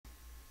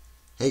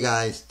Hey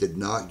guys, did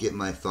not get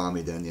my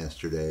Fami done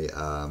yesterday.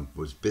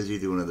 Was busy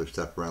doing other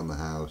stuff around the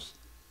house,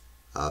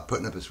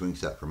 putting up a swing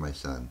set for my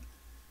son.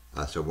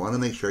 So want to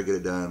make sure I get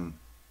it done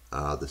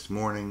this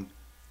morning.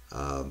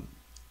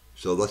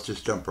 So let's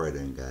just jump right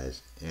in,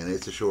 guys. And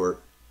it's a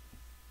short.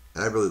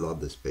 I really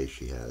love this base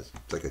she has.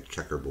 It's like a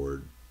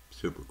checkerboard,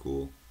 super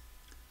cool.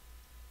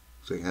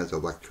 Looks like it has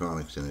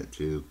electronics in it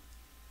too.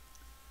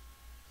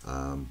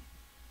 Volume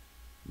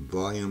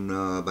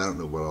knob. I don't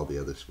know what all the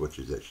other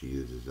switches that she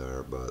uses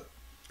are, but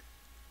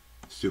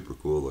super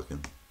cool looking.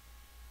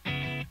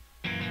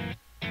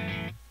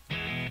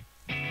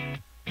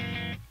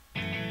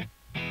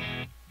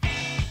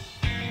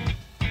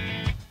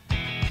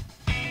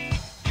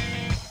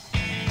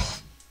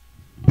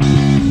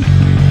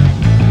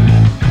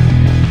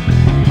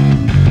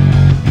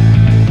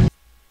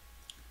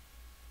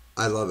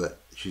 I love it.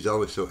 She's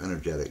always so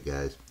energetic,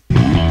 guys.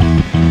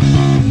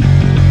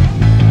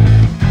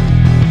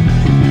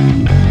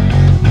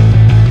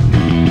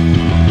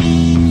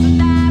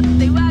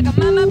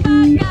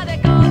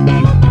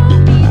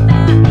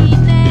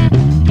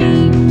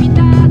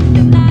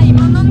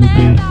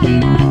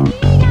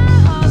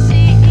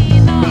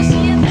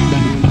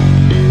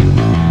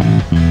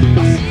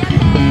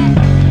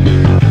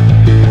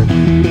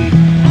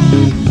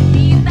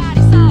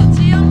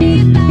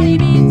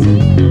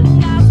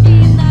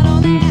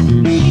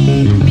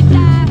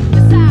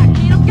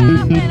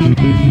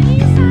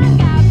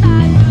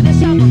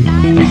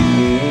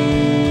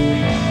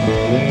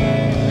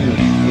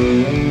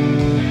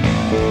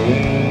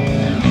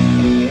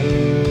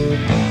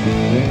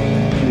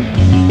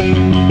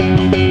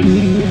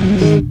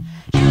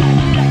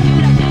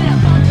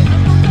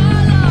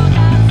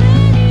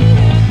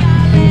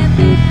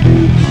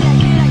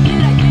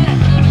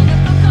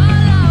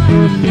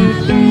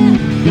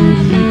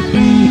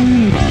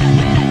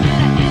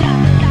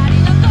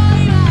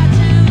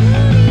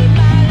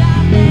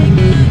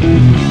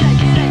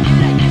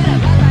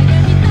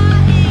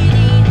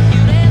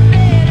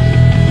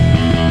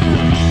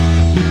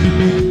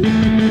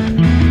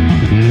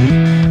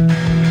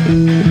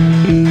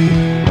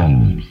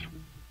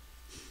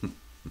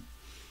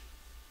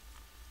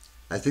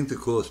 I think the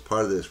coolest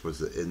part of this was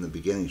that in the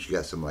beginning she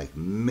got some like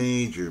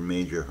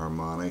major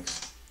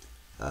harmonics.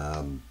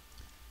 I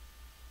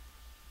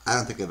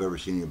don't think I've ever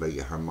seen anybody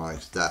get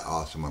harmonics that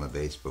awesome on a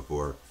bass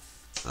before.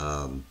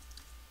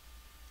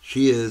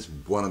 She is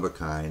one of a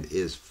kind,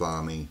 is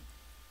Fami.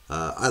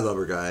 I love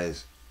her,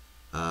 guys.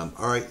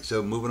 Alright,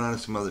 so moving on to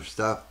some other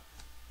stuff.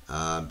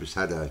 Just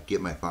had to get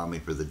my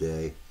Fami for the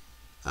day.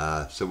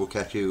 So we'll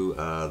catch you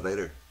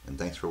later, and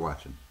thanks for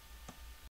watching.